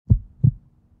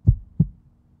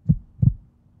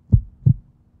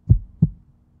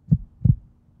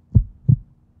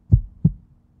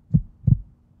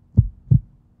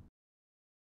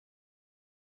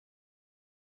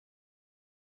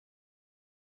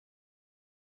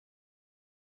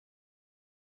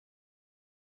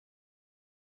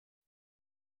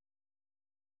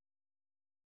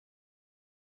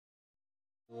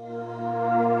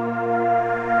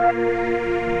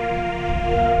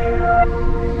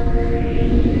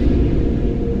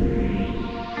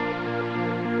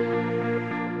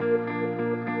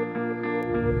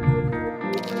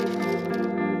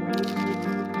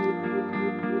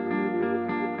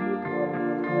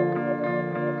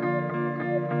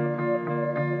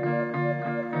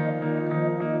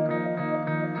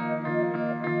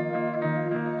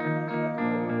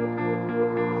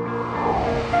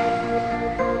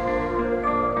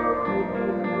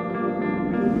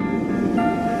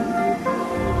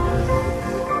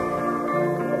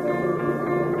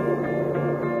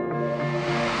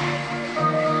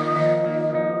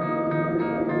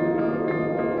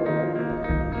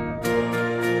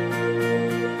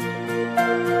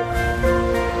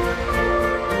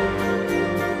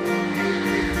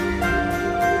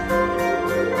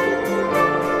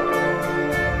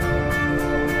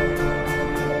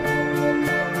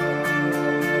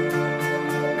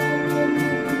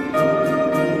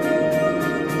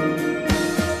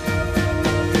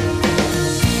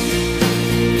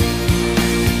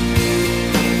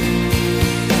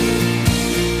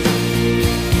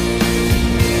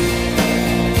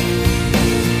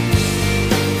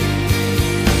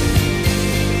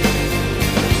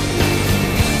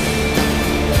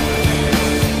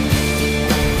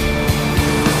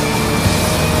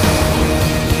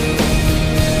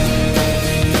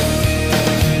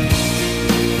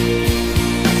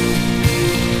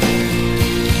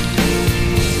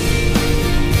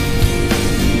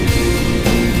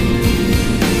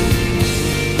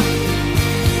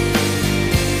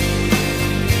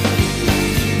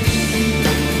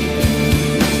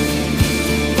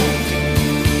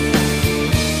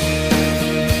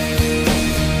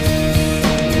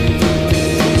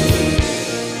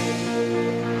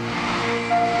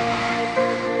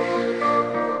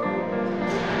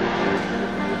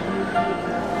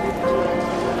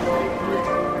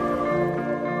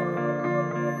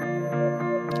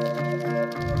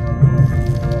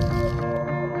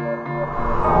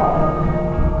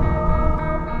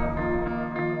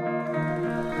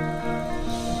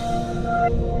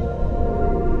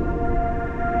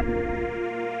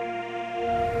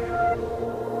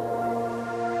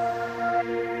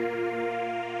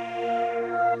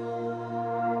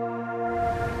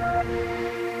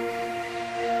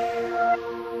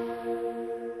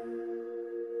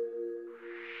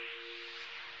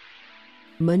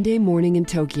Monday morning in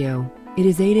Tokyo. It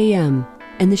is 8 a.m.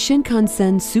 and the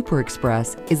Shinkansen Super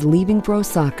Express is leaving for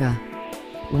Osaka,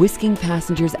 whisking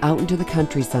passengers out into the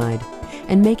countryside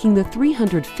and making the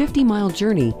 350-mile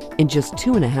journey in just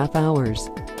 2.5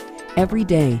 hours. Every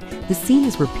day, the scene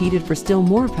is repeated for still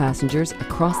more passengers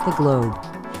across the globe.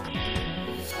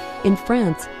 In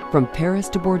France, from Paris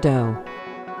to Bordeaux.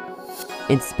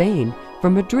 In Spain,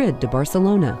 from Madrid to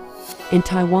Barcelona. In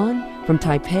Taiwan, from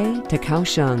Taipei to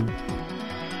Kaohsiung.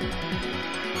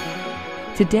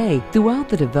 Today, throughout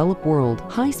the developed world,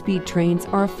 high-speed trains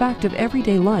are a fact of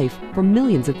everyday life for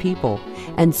millions of people,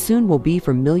 and soon will be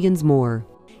for millions more.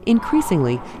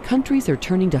 Increasingly, countries are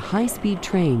turning to high-speed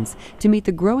trains to meet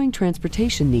the growing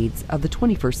transportation needs of the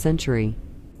 21st century.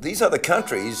 These other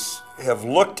countries have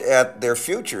looked at their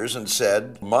futures and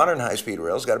said, modern high-speed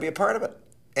rail's got to be a part of it,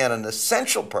 and an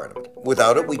essential part of it.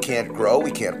 Without it, we can't grow,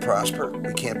 we can't prosper,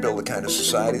 we can't build the kind of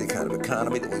society, the kind of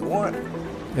economy that we want.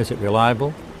 Is it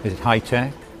reliable? Is it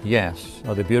high-tech? Yes.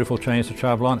 Are there beautiful trains to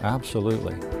travel on?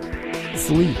 Absolutely.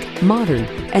 Sleek, modern,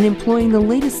 and employing the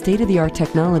latest state-of-the-art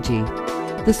technology,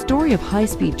 the story of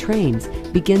high-speed trains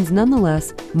begins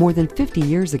nonetheless more than 50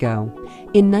 years ago.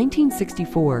 In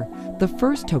 1964, the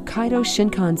first Tokaido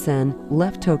Shinkansen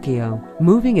left Tokyo,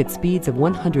 moving at speeds of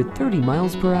 130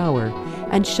 miles per hour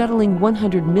and shuttling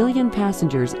 100 million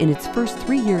passengers in its first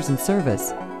 3 years in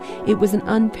service. It was an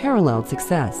unparalleled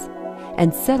success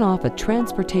and set off a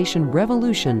transportation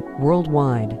revolution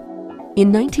worldwide. In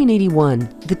 1981,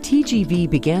 the TGV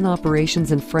began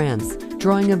operations in France,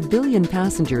 drawing 1 billion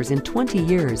passengers in 20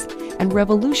 years and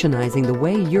revolutionizing the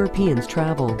way Europeans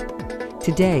travel.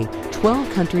 Today,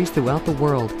 12 countries throughout the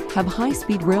world have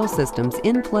high-speed rail systems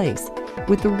in place,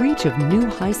 with the reach of new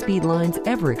high-speed lines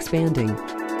ever expanding.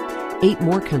 8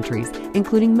 more countries,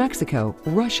 including Mexico,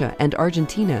 Russia, and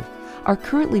Argentina, are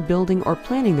currently building or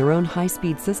planning their own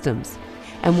high-speed systems,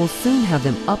 and will soon have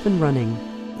them up and running.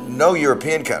 No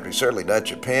European country, certainly not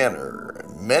Japan or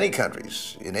many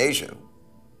countries in Asia,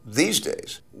 these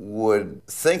days would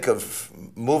think of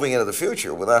moving into the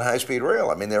future without high-speed rail.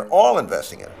 I mean, they're all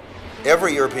investing in it.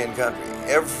 Every European country,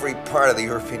 every part of the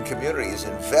European community is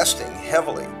investing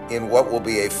heavily in what will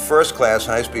be a first-class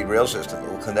high-speed rail system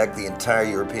that will connect the entire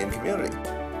European community.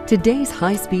 Today's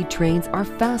high-speed trains are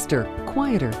faster,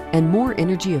 quieter, and more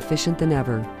energy efficient than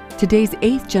ever. Today's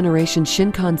 8th generation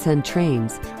Shinkansen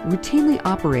trains routinely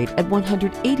operate at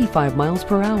 185 miles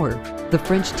per hour. The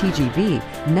French TGV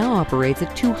now operates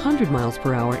at 200 miles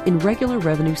per hour in regular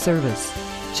revenue service.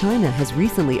 China has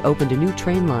recently opened a new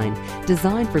train line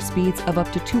designed for speeds of up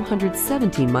to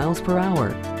 217 miles per hour.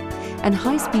 And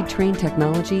high-speed train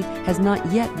technology has not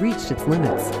yet reached its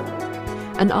limits.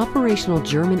 An operational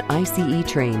German ICE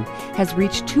train has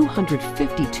reached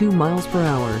 252 miles per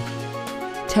hour.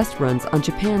 Test runs on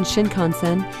Japan's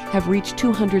Shinkansen have reached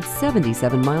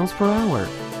 277 miles per hour.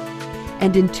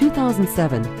 And in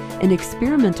 2007, an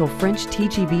experimental French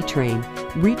TGV train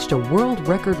reached a world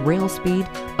record rail speed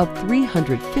of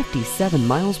 357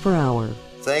 miles per hour.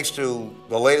 Thanks to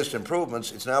the latest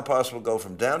improvements, it's now possible to go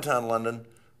from downtown London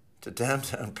to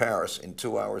downtown Paris in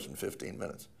 2 hours and 15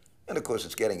 minutes. And of course,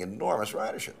 it's getting enormous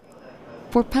ridership.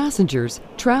 For passengers,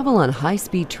 travel on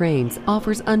high-speed trains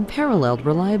offers unparalleled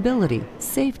reliability,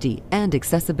 safety, and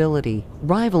accessibility,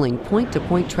 rivaling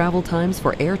point-to-point travel times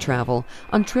for air travel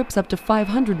on trips up to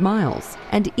 500 miles,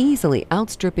 and easily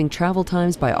outstripping travel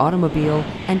times by automobile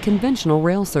and conventional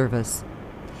rail service.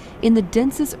 In the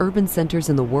densest urban centers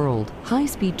in the world,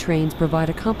 high-speed trains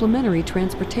provide a complementary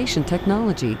transportation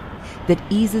technology that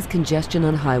eases congestion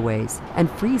on highways and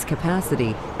frees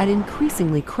capacity at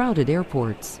increasingly crowded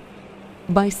airports.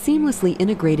 By seamlessly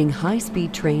integrating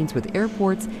high-speed trains with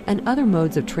airports and other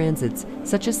modes of transits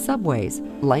such as subways,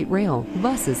 light rail,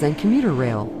 buses, and commuter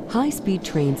rail, high-speed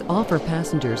trains offer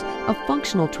passengers a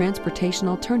functional transportation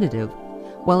alternative,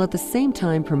 while at the same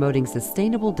time promoting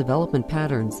sustainable development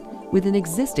patterns within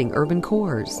existing urban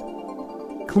cores.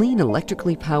 Clean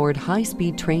electrically powered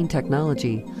high-speed train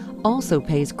technology also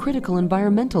pays critical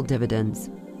environmental dividends.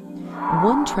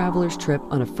 One traveler's trip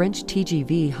on a French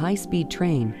TGV high-speed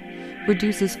train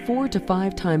reduces 4 to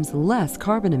 5 times less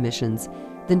carbon emissions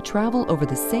than travel over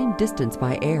the same distance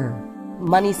by air.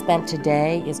 Money spent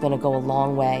today is going to go a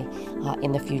long way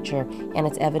in the future, and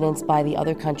it's evidenced by the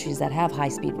other countries that have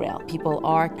high-speed rail. People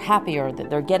are happier that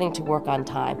they're getting to work on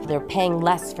time, they're paying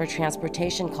less for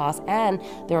transportation costs, and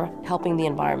they're helping the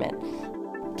environment.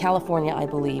 California, I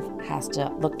believe, has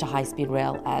to look to high-speed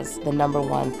rail as the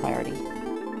 #1 priority.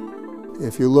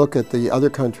 If you look at the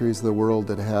other countries of the world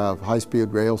that have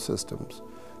high-speed rail systems,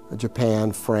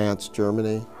 Japan, France,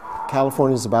 Germany,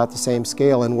 California is about the same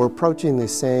scale, and we're approaching the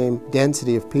same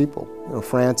density of people. You know,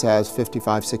 France has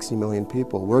 55, 60 million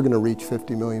people. We're going to reach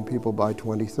 50 million people by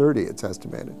 2030, it's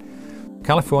estimated.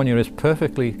 California is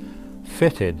perfectly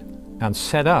fitted and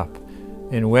set up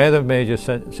in where the major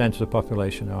centers of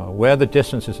population are, where the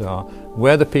distances are,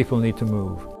 where the people need to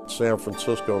move. San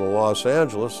Francisco to Los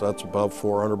Angeles, that's about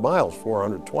 400 miles,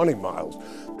 420 miles.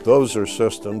 Those are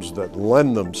systems that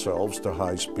lend themselves to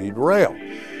high-speed rail.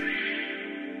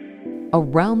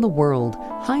 Around the world,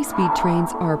 high-speed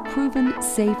trains are a proven,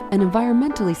 safe, and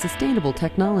environmentally sustainable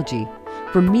technology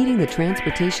for meeting the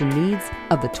transportation needs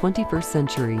of the 21st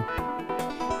century.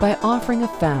 By offering a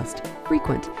fast,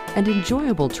 frequent, and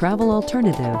enjoyable travel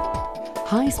alternative,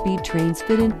 high-speed trains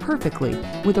fit in perfectly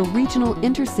with a regional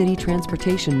intercity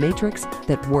transportation matrix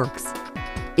that works.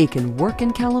 It can work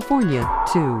in California,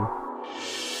 too.